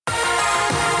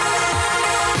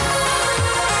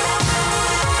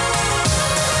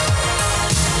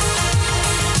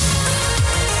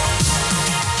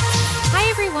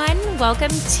welcome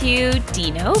to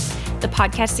dNoPE, the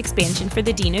podcast expansion for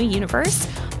the Dino universe.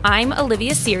 I'm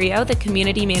Olivia Serio, the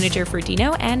community manager for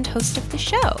Dino and host of the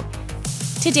show.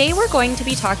 Today we're going to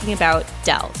be talking about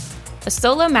Delve, a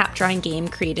solo map drawing game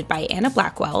created by Anna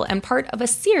Blackwell and part of a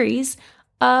series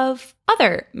of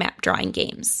other map drawing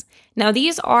games. Now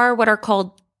these are what are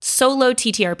called solo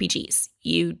TTRPGs.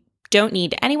 You don't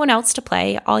need anyone else to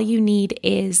play. All you need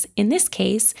is, in this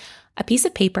case, a piece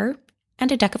of paper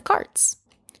and a deck of cards.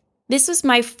 This was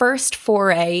my first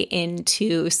foray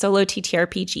into solo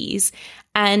TTRPGs,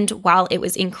 and while it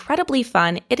was incredibly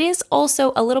fun, it is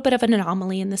also a little bit of an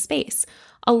anomaly in the space.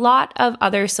 A lot of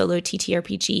other solo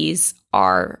TTRPGs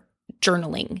are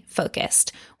journaling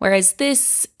focused, whereas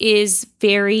this is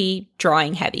very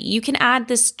drawing heavy. You can add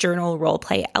this journal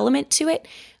roleplay element to it,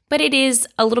 but it is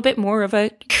a little bit more of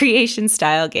a creation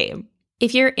style game.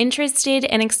 If you're interested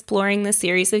in exploring the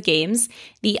series of games,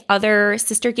 the other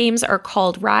sister games are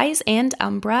called Rise and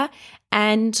Umbra,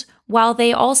 and while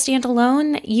they all stand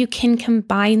alone, you can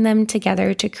combine them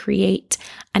together to create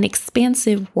an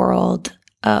expansive world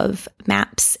of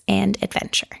maps and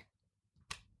adventure.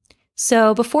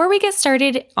 So before we get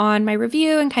started on my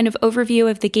review and kind of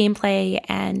overview of the gameplay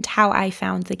and how I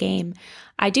found the game,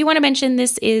 I do want to mention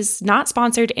this is not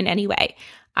sponsored in any way.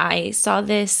 I saw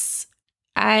this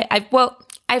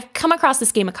I've come across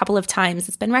this game a couple of times.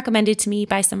 It's been recommended to me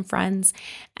by some friends.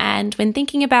 And when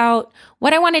thinking about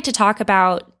what I wanted to talk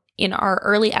about in our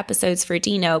early episodes for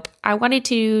dNoPE, I wanted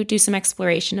to do some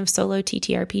exploration of solo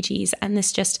TTRPGs, and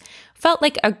this just felt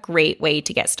like a great way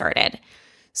to get started.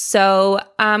 So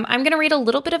I'm going to read a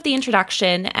little bit of the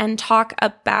introduction and talk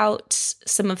about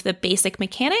some of the basic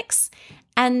mechanics,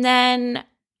 and then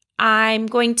I've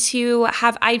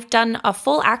done a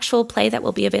full actual play that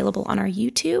will be available on our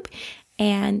YouTube.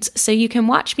 And so you can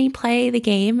watch me play the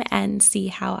game and see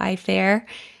how I fare.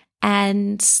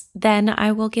 And then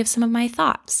I will give some of my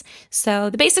thoughts.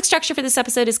 So the basic structure for this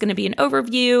episode is going to be an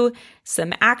overview,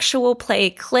 some actual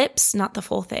play clips, not the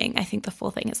full thing. I think the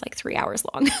full thing is like 3 hours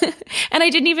long. And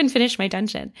I didn't even finish my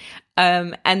dungeon.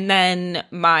 And then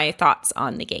my thoughts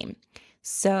on the game.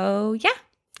 So yeah,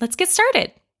 let's get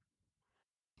started.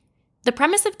 The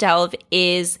premise of Delve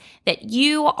is that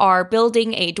you are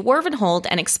building a dwarven hold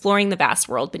and exploring the vast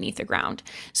world beneath the ground.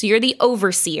 So you're the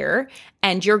overseer,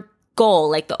 and your goal,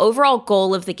 like the overall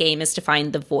goal of the game, is to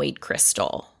find the Void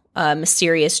Crystal, a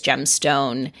mysterious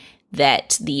gemstone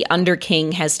that the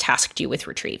Underking has tasked you with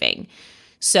retrieving.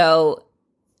 So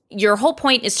your whole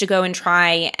point is to go and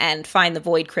try and find the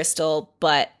Void Crystal,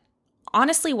 but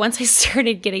honestly, once I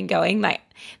started getting going,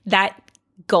 that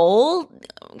goal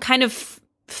kind of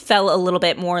fell a little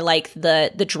bit more like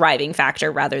the driving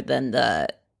factor rather than the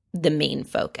main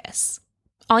focus.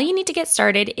 All you need to get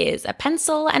started is a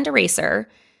pencil and eraser,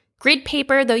 grid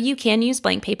paper, though you can use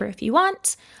blank paper if you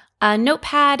want, a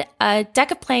notepad, a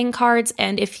deck of playing cards,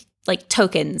 and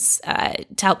tokens to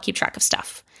help keep track of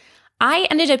stuff. I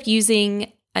ended up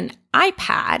using an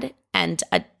iPad and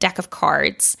a deck of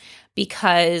cards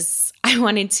because I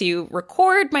wanted to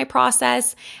record my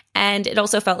process, and it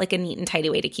also felt like a neat and tidy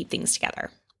way to keep things together.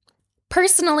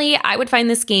 Personally, I would find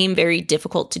this game very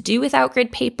difficult to do without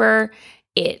grid paper.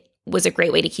 It was a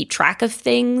great way to keep track of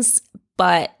things,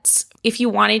 but if you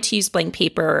wanted to use blank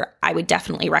paper, I would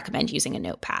definitely recommend using a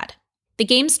notepad. The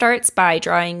game starts by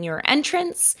drawing your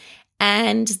entrance,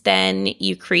 and then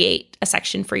you create a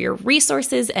section for your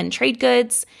resources and trade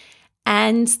goods,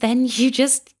 and then you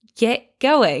just get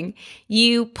going.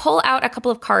 You pull out a couple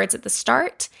of cards at the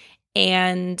start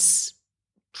and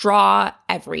draw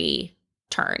every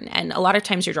turn. And a lot of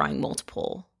times you're drawing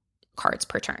multiple cards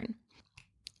per turn.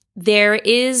 There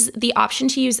is the option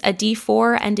to use a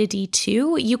D4 and a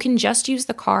D2. You can just use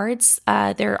the cards.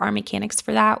 There are mechanics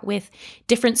for that with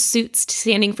different suits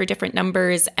standing for different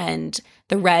numbers and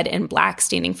the red and black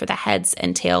standing for the heads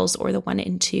and tails or the 1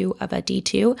 and 2 of a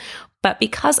D2. But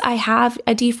because I have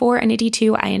a D4 and a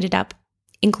D2, I ended up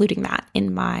including that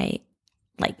in my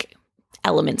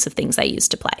elements of things I use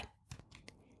to play.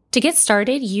 To get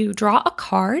started, you draw a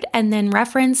card and then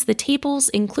reference the tables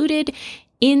included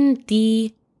in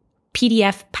the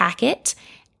PDF packet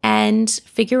and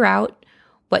figure out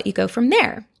what you go from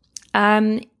there.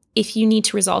 If you need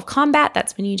to resolve combat,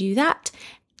 that's when you do that.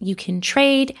 You can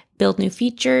trade, build new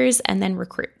features, and then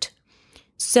recruit.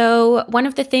 So one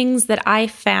of the things that I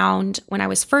found when I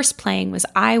was first playing was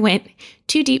I went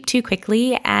too deep too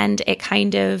quickly, and it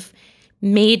kind of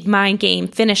made my game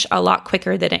finish a lot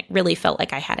quicker than it really felt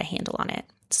like I had a handle on it.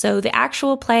 So the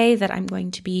actual play that I'm going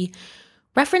to be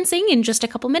referencing in just a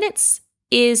couple minutes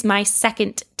is my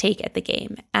second take at the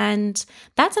game. And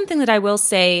that's something that I will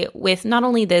say with not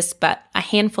only this, but a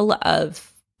handful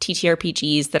of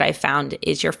TTRPGs that I found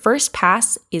is your first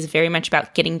pass is very much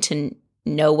about getting to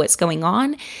know what's going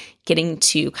on, getting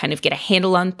to kind of get a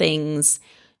handle on things,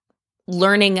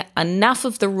 learning enough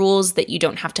of the rules that you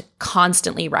don't have to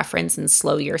constantly reference and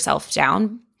slow yourself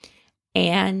down,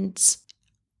 and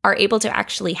are able to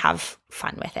actually have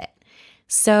fun with it.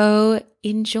 So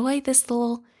enjoy this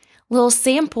little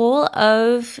sample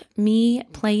of me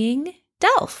playing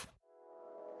Delph.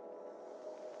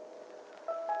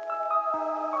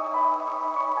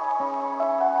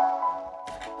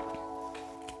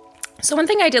 So one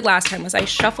thing I did last time was I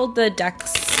shuffled the deck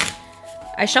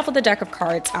of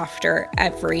cards after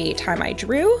every time I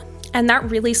drew, and that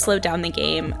really slowed down the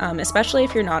game, especially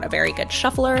if you're not a very good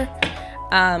shuffler.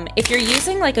 If you're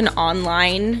using like an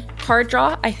online card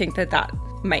draw, I think that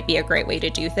might be a great way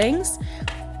to do things.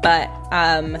 But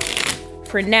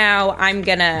for now, I'm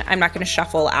not gonna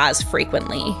shuffle as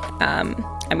frequently. I'm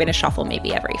gonna shuffle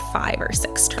maybe every 5 or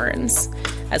 6 turns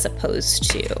as opposed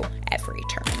to every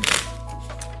turn.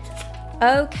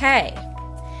 Okay,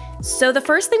 so the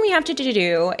first thing we have to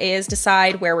do is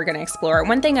decide where we're going to explore.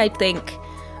 One thing I think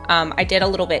I did a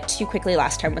little bit too quickly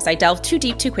last time was I delved too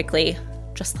deep too quickly,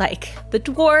 just like the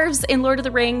dwarves in Lord of the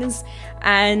Rings,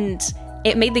 and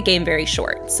it made the game very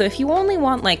short. So if you only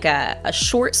want like a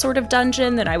short sort of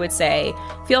dungeon, then I would say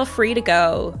feel free to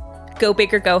go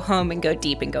big or go home and go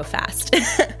deep and go fast.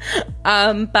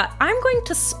 But I'm going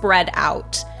to spread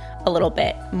out a little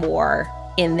bit more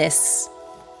in this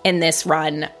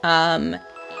run.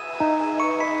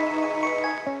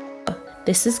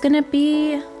 This is gonna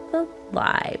be the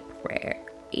library.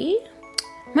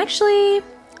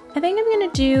 I think I'm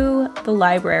gonna do the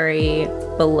library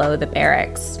below the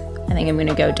barracks. I think I'm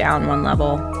gonna go down 1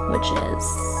 level, which is,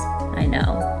 I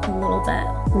know,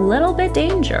 a little bit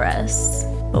dangerous.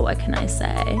 But what can I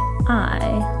say?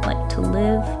 I like to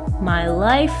live my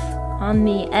life on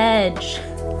the edge.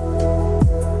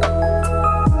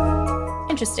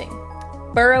 Interesting.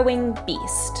 Burrowing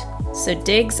beast. So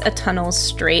digs a tunnel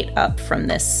straight up from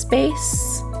this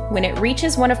space. When it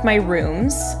reaches one of my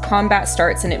rooms, combat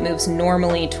starts and it moves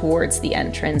normally towards the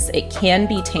entrance. It can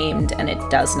be tamed and it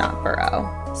does not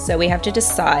burrow. So we have to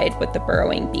decide what the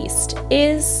burrowing beast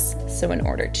is. So in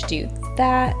order to do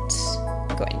that,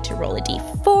 I'm going to roll a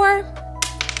d4.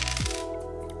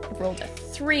 I rolled a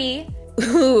 3.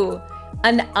 Ooh,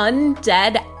 an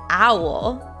undead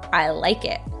owl. I like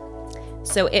it.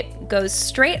 So it goes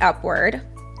straight upward,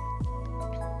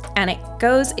 and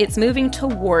it's moving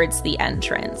towards the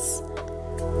entrance.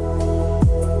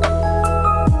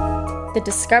 The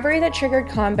discovery that triggered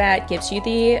combat gives you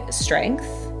the strength.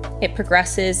 It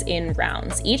progresses in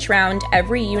rounds. Each round,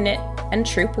 every unit and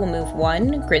troop will move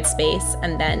 1 grid space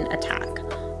and then attack.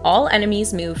 All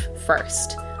enemies move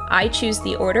first. I choose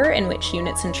the order in which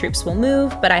units and troops will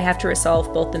move, but I have to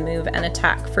resolve both the move and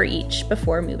attack for each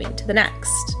before moving to the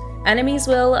next. Enemies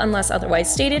will, unless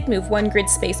otherwise stated, move 1 grid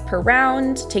space per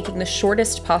round, taking the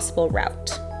shortest possible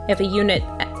route. If a unit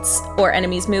or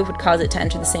enemy's move would cause it to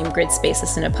enter the same grid space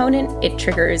as an opponent, it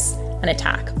triggers an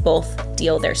attack. Both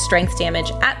deal their strength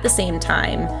damage at the same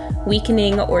time,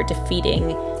 weakening or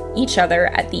defeating each other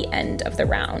at the end of the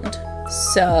round.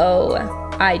 So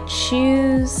I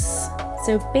choose...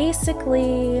 So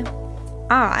basically,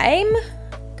 I'm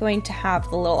going to have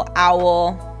the little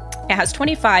owl. It has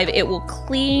 25. It will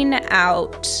clean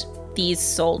out these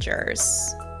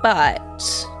soldiers, but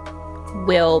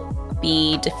will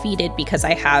be defeated because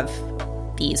I have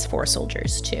these 4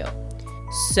 soldiers too.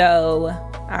 So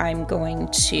I'm going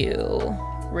to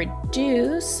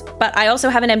reduce, but I also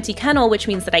have an empty kennel, which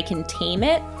means that I can tame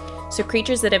it. So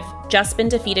creatures that have just been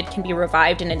defeated can be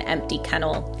revived in an empty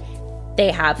kennel. They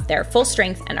have their full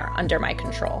strength and are under my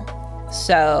control.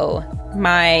 So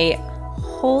my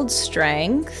hold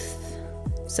strength,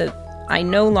 so I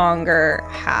no longer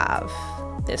have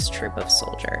this troop of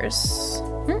soldiers.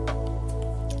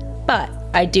 But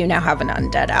I do now have an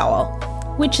undead owl,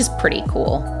 which is pretty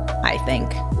cool, I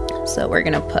think. So we're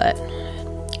gonna put,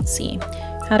 let's see,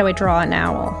 how do I draw an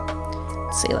owl?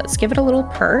 Let's see, let's give it a little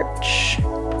perch. I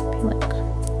feel like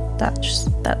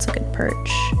that's a good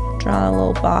perch. Draw a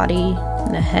little body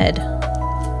and a head.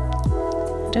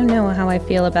 I don't know how I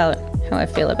feel about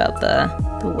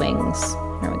the wings.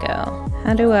 There we go.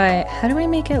 How do I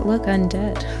make it look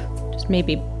undead? Just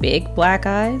maybe big black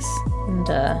eyes and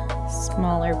a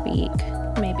smaller beak.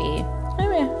 Maybe.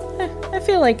 I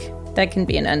feel like that can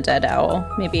be an undead owl.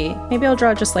 Maybe I'll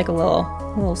draw just like a little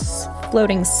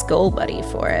floating skull buddy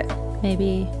for it.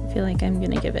 Maybe I feel like I'm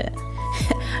gonna give it.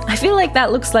 I feel like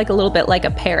that looks like a little bit like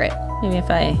a parrot. Maybe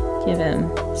if I give him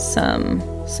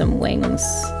some wings,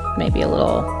 maybe a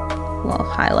little little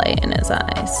highlight in his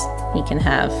eyes. He can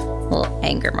have little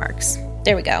anger marks.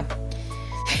 There we go.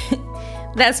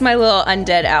 That's my little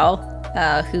undead owl,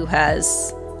 who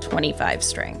has 25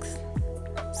 strength.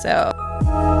 So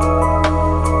I'm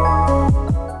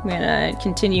gonna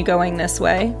continue going this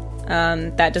way.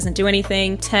 That doesn't do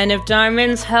anything. 10 of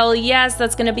diamonds, hell yes,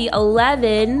 that's gonna be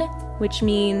 11, which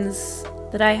means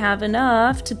that I have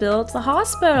enough to build the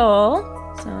hospital.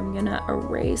 So I'm gonna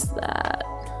erase that.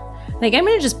 I think I'm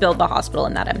gonna just build the hospital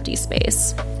in that empty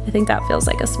space. I think that feels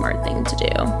like a smart thing to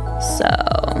do. So,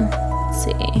 let's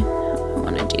see, I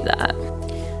wanna do that.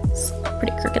 It's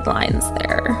pretty crooked lines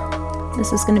there.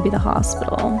 This is gonna be the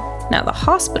hospital. Now the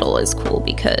hospital is cool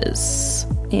because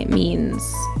it means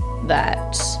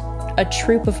that a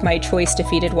troop of my choice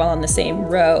defeated while on the same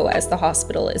row as the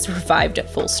hospital is revived at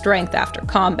full strength after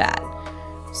combat.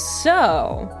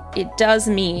 So, it does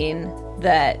mean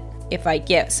that if I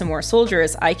get some more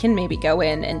soldiers, I can maybe go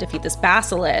in and defeat this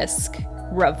basilisk,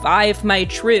 revive my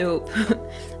troop,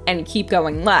 and keep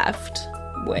going left,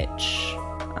 which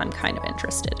I'm kind of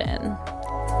interested in.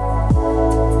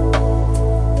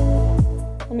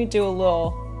 Let me do a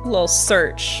little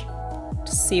search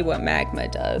to see what magma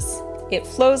does. It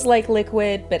flows like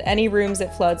liquid, but any rooms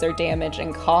it floods are damaged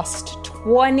and cost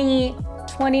 20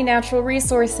 natural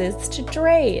resources to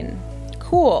drain.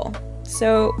 Cool.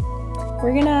 So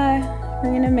we're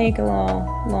gonna make a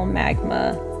little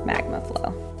magma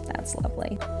flow. That's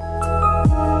lovely.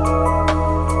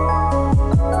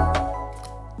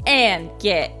 And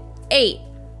get 8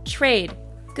 trade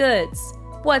goods.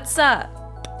 What's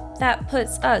up? That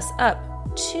puts us up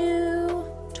to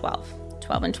 12.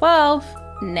 12 and 12.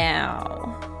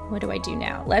 Now, what do I do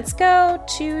now? Let's go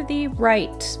to the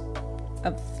right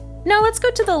of... No, let's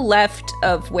go to the left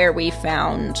of where we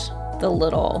found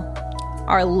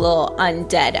our little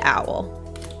undead owl.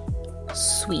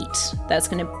 Sweet. That's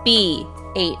gonna be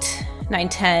 8, 9,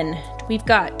 10. We've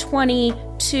got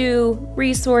 22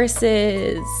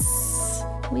 resources.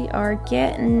 We are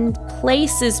getting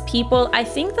places, people. I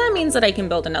think that means that I can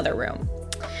build another room.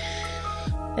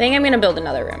 I think I'm gonna build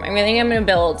another room. I think I'm gonna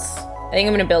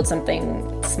build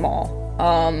something small.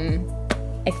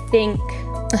 I think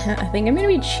I'm gonna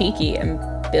be cheeky and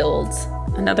build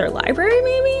another library,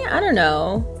 maybe? I don't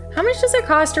know. How much does it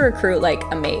cost to recruit, like,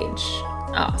 a mage?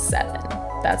 Oh, 7.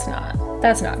 That's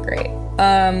not great.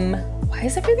 Why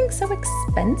is everything so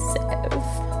expensive?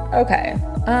 Okay.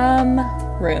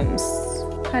 Rooms.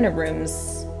 What kind of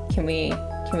rooms can we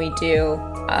do?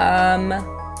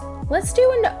 Let's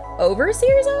do an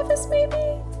overseer's office,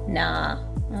 maybe? Nah.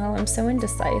 Oh, I'm so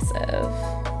indecisive.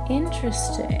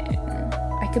 Interesting.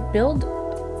 I could build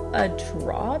a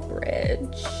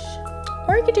drawbridge.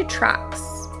 Or I could do tracks.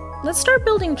 Let's start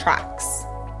building tracks.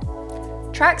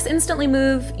 Tracks instantly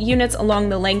move units along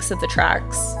the lengths of the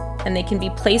tracks, and they can be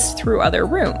placed through other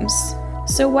rooms.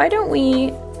 So why don't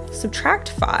we subtract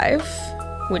 5,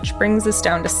 which brings us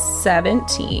down to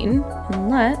 17, and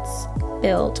let's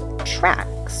build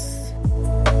tracks.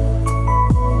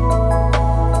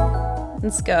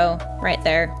 Let's go right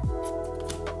there.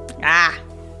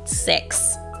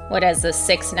 6. What is the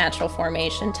 6 natural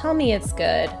formation? Tell me it's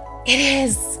good. It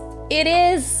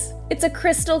is. It's a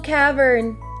crystal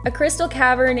cavern. A crystal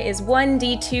cavern is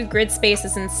 1d2 grid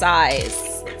spaces in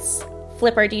size. Let's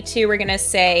flip our d2. We're gonna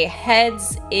say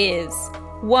heads is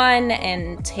 1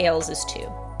 and tails is 2.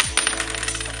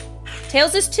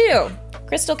 Tails is 2.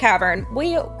 Crystal cavern.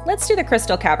 Let's do the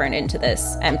crystal cavern into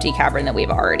this empty cavern that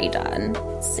we've already done.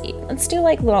 Let's see. Let's do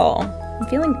like I'm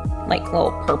feeling like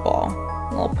little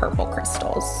purple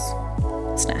crystals.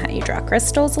 That's not how you draw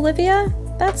crystals, Olivia.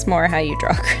 That's more how you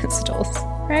draw crystals,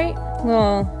 right?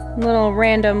 Little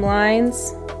random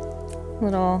lines.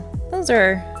 Those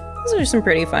are some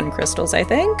pretty fun crystals, I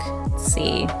think. Let's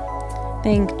see. I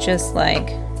think just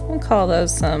we'll call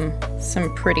those some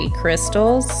pretty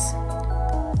crystals.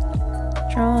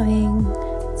 Drawing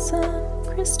some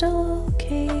crystal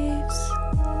caves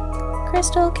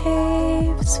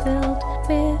filled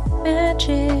with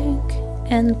magic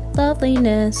and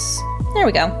loveliness. There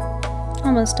we go.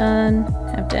 Almost done.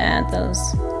 Have to add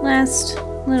those last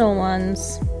little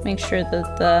ones. Make sure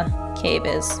that the cave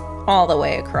is all the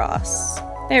way across.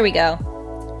 There we go.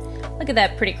 Look at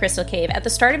that pretty crystal cave. At the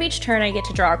start of each turn, I get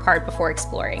to draw a card before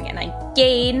exploring, and I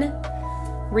gain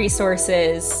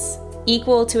resources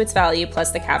equal to its value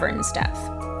plus the cavern's depth.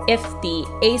 If the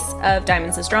ace of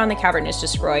diamonds is drawn, the cavern is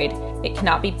destroyed. It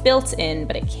cannot be built in,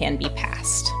 but it can be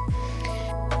passed.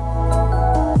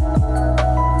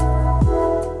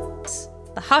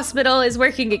 The hospital is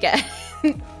working again.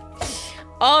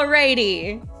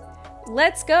 Alrighty.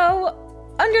 Let's go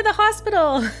under the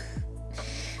hospital.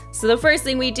 So the first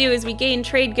thing we do is we gain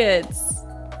trade goods.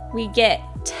 We get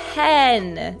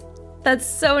 10. That's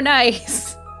so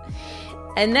nice.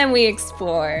 And then we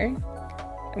explore.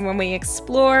 And when we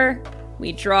explore,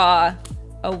 we draw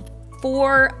a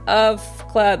 4 of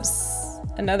clubs,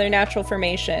 another natural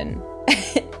formation.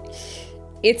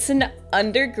 It's an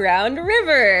underground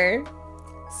river.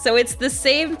 So it's the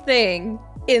same thing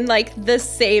in like the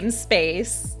same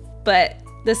space, but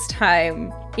this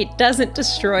time it doesn't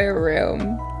destroy a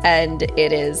room and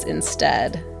it is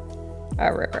instead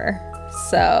a river.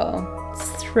 So let's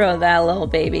throw that little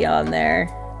baby on there.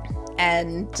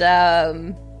 And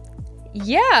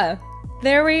yeah,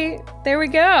 there we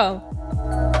go.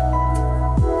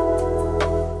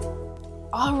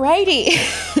 Alrighty.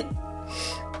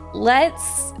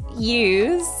 Let's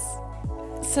use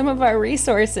some of our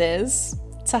resources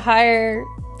to hire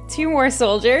 2 more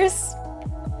soldiers.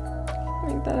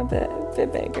 Make that a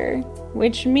bit bigger.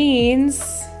 Which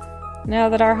means now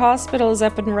that our hospital is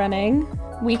up and running,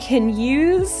 we can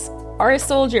use our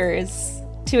soldiers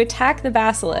to attack the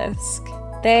basilisk.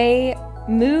 They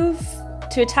move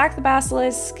to attack the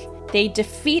basilisk, they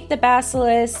defeat the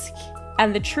basilisk,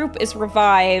 and the troop is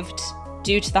revived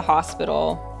due to the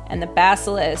hospital, and the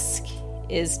basilisk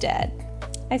is dead.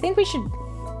 I think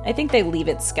they leave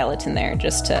its skeleton there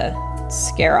just to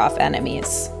scare off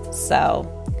enemies. So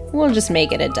we'll just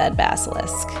make it a dead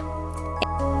basilisk.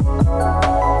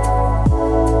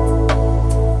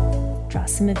 Draw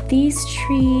some of these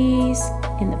trees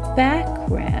in the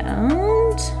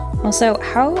background. Also,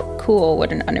 how cool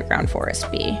would an underground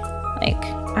forest be? Like,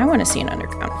 I want to see an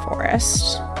underground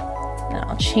forest. Then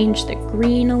I'll change the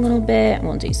green a little bit, and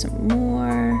we'll do some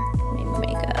more. Maybe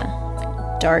make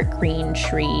a dark green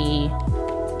tree.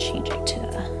 Change it to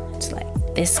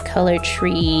like this color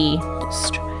tree.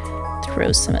 Just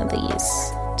throw some of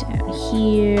these down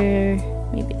here.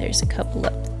 Maybe there's a couple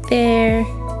up there.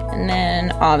 And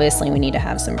then obviously we need to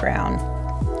have some brown.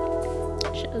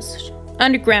 Just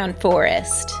underground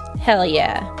forest. Hell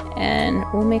yeah. And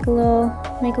we'll make a little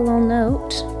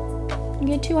note. You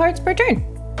get 2 hearts per turn.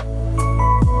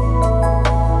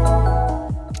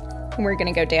 And we're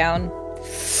gonna go down.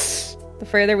 The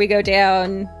further we go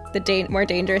down, the more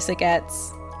dangerous it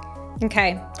gets.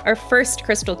 Okay, our first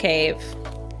crystal cave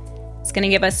is gonna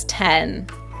give us 10.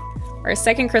 Our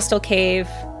second crystal cave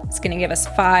is gonna give us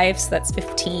 5, so that's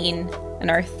 15.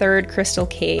 And our third crystal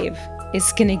cave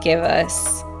is gonna give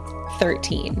us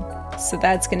 13. So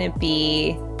that's gonna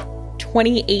be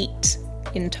 28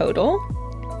 in total.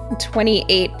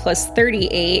 28 plus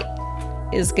 38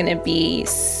 is gonna be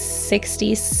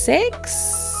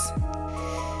 66.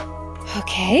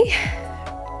 Okay.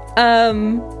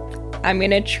 I'm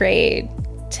gonna trade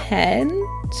 10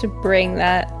 to bring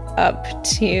that up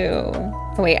to...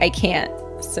 Oh wait, I can't.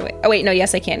 So wait. Oh wait, no,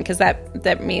 yes I can, because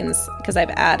that means, because I've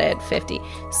added 50.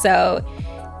 So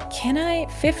can I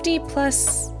 50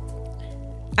 plus...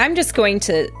 I'm just going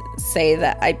to say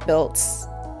that I built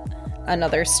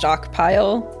another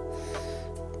stockpile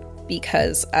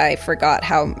because I forgot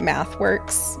how math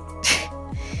works.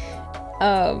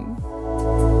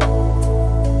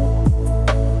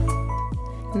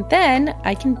 And then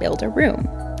I can build a room.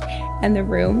 And the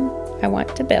room I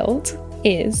want to build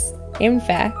is, in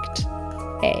fact,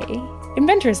 a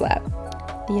inventor's lab.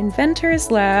 The inventor's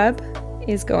lab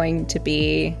is going to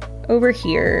be over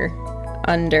here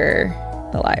under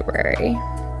the library.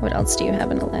 What else do you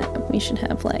have in a lab? We should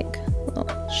have like little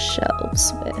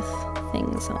shelves with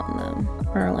things on them.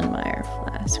 Erlenmeyer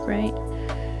flask, right?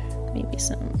 Maybe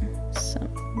some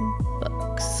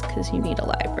books, because you need a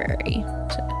library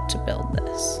to build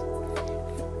this.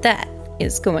 That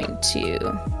is going to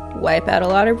wipe out a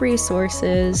lot of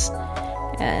resources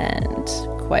and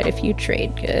quite a few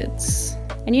trade goods.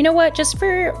 And you know what? Just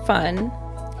for fun,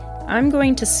 I'm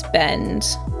going to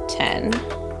spend 10.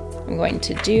 I'm going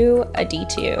to do a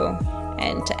D2,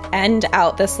 and to end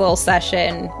out this little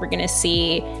session, we're going to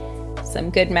see some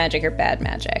good magic or bad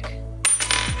magic.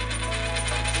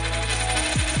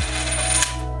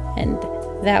 And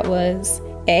that was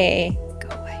a go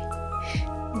away.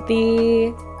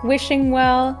 The wishing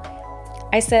well,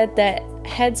 I said that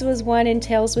heads was 1 and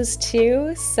tails was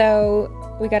 2, so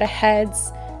we got a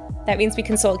heads. That means we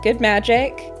consult good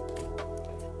magic.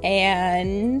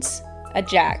 And a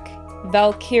jack.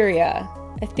 Valkyria.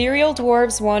 Ethereal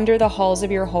dwarves wander the halls of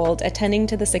your hold, attending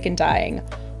to the sick and dying.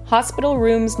 Hospital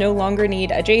rooms no longer need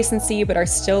adjacency, but are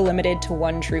still limited to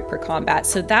 1 troop per combat.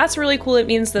 So that's really cool. It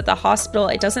means that the hospital,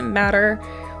 it doesn't matter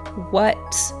what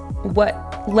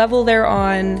level they're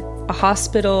on, a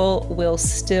hospital will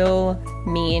still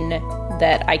mean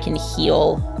that I can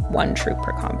heal 1 troop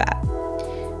per combat.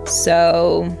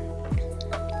 So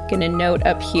Gonna note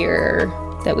up here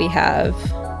that we have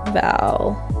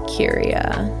Valkyria.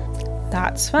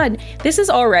 That's fun. This is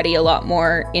already a lot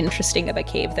more interesting of a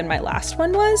cave than my last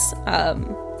one was.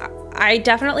 I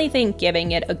definitely think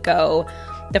giving it a go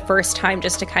the first time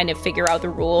just to kind of figure out the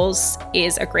rules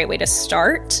is a great way to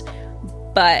start.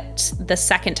 But the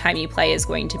second time you play is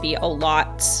going to be a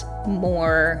lot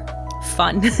more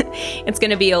fun. It's going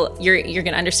to be, you're going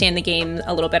to understand the game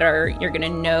a little better. You're going to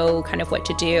know kind of what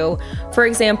to do. For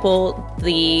example,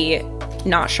 the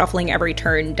not shuffling every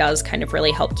turn does kind of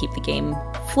really help keep the game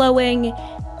flowing.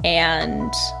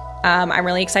 And I'm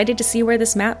really excited to see where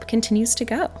this map continues to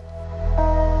go.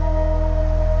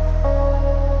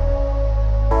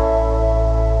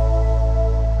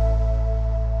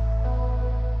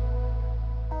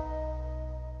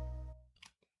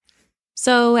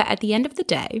 So at the end of the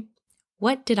day,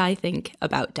 what did I think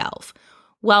about Delve?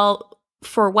 Well,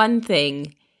 for one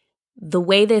thing, the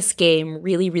way this game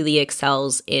really, really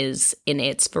excels is in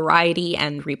its variety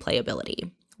and replayability.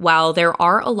 While there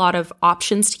are a lot of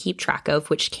options to keep track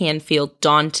of, which can feel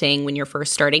daunting when you're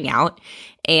first starting out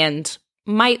and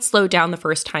might slow down the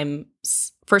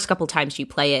first couple times you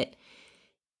play it,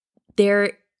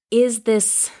 there is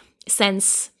this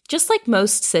sense, just like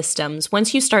most systems,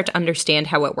 once you start to understand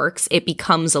how it works, it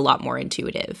becomes a lot more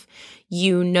intuitive.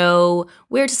 You know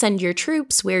where to send your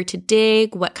troops, where to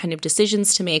dig, what kind of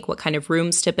decisions to make, what kind of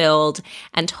rooms to build.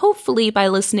 And hopefully by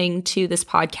listening to this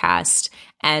podcast,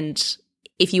 and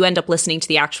if you end up listening to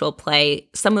the actual play,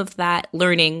 some of that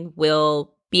learning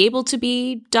will be able to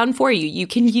be done for you. You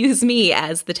can use me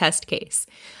as the test case.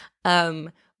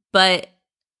 But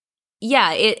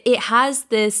yeah, it has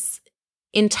this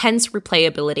intense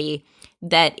replayability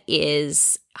that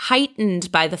is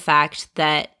heightened by the fact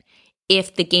that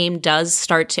if the game does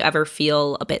start to ever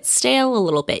feel a bit stale, a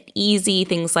little bit easy,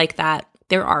 things like that,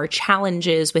 there are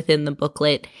challenges within the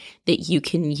booklet that you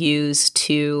can use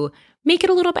to make it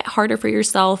a little bit harder for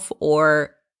yourself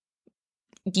or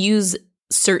use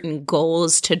certain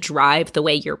goals to drive the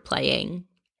way you're playing.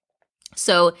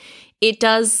 So it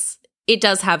does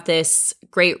have this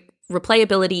great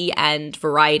replayability and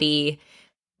variety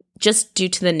just due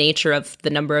to the nature of the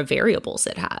number of variables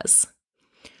it has.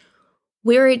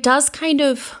 Where it does kind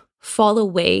of fall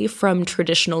away from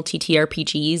traditional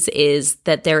TTRPGs is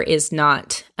that there is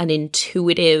not an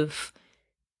intuitive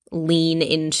lean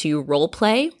into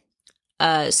roleplay.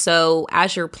 So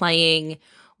as you're playing,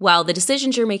 while the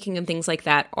decisions you're making and things like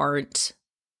that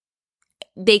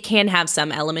they can have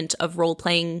some element of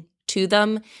role-playing to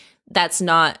them.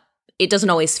 It doesn't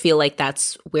always feel like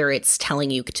that's where it's telling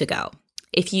you to go.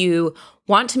 If you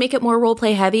want to make it more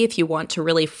roleplay heavy, if you want to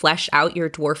really flesh out your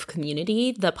dwarf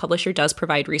community, the publisher does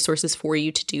provide resources for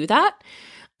you to do that,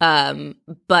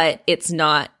 but it's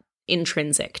not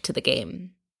intrinsic to the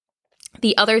game.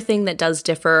 The other thing that does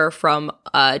differ from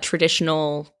a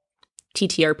traditional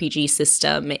TTRPG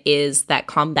system is that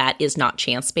combat is not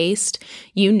chance-based.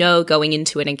 You know going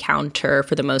into an encounter,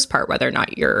 for the most part, whether or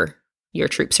not your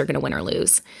troops are going to win or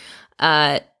lose.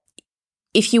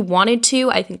 If you wanted to,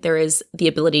 I think there is the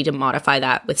ability to modify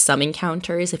that with some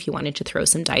encounters if you wanted to throw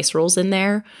some dice rolls in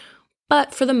there.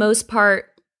 But for the most part,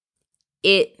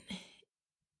 it's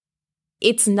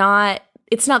not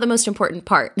the most important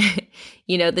part.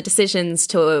 The decisions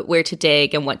to where to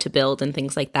dig and what to build and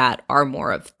things like that are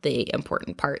more of the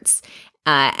important parts.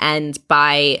 And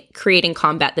by creating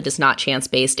combat that is not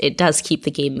chance-based, it does keep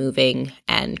the game moving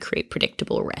and create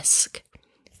predictable risk.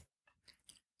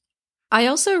 I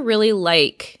also really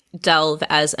like Delve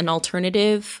as an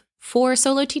alternative for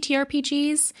solo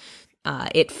TTRPGs.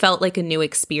 It felt like a new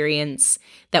experience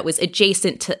that was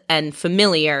adjacent to and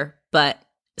familiar, but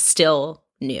still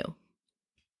new.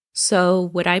 So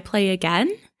would I play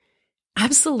again?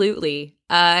 Absolutely.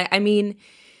 While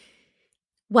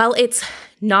it's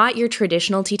not your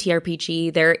traditional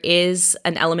TTRPG, there is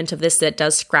an element of this that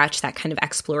does scratch that kind of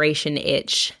exploration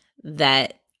itch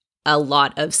that a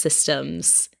lot of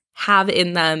systems have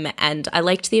in them, and I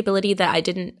liked the ability that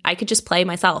I could just play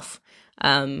myself.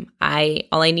 All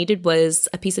I needed was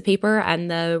a piece of paper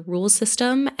and the rules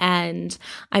system, and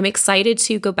I'm excited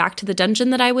to go back to the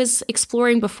dungeon that I was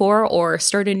exploring before or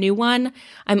start a new one.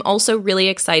 I'm also really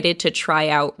excited to try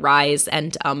out Rise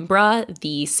and Umbra,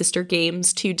 the sister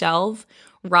games to Delve.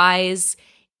 Rise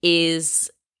is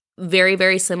very,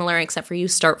 very similar, except for you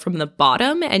start from the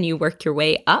bottom and you work your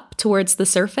way up towards the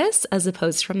surface as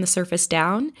opposed from the surface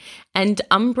down. And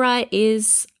Umbra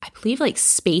is, I believe, like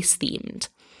space themed.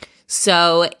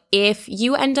 So if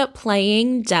you end up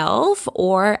playing Delve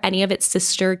or any of its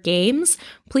sister games,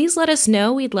 please let us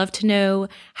know. We'd love to know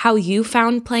how you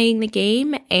found playing the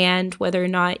game and whether or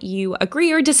not you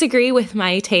agree or disagree with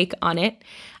my take on it.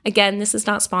 Again, this is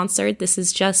not sponsored. This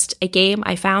is just a game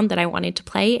I found that I wanted to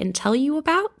play and tell you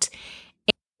about.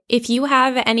 If you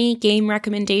have any game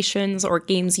recommendations or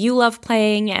games you love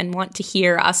playing and want to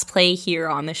hear us play here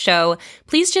on the show,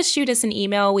 please just shoot us an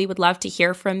email. We would love to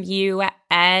hear from you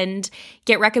and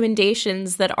get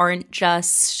recommendations that aren't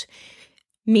just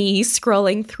me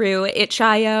scrolling through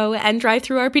itch.io and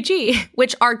DriveThruRPG,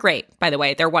 which are great, by the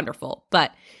way. They're wonderful,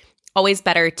 but always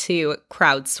better to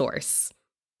crowdsource.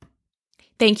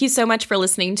 Thank you so much for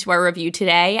listening to our review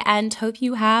today, and hope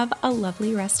you have a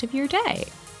lovely rest of your day.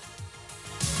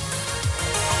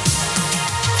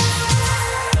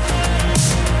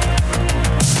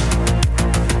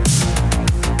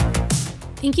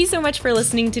 Thank you so much for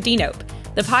listening to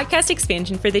dNoPE, the podcast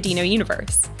expansion for the Dino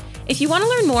universe. If you want to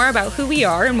learn more about who we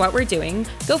are and what we're doing,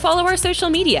 go follow our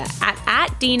social media at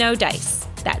dNoDice.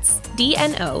 That's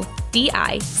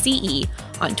DNODICE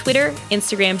on Twitter,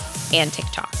 Instagram, and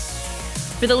TikTok.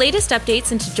 For the latest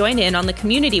updates and to join in on the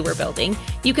community we're building,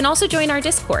 you can also join our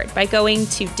Discord by going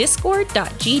to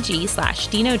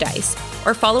discord.gg/dnodice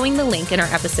or following the link in our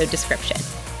episode description.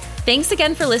 Thanks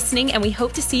again for listening, and we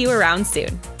hope to see you around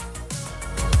soon.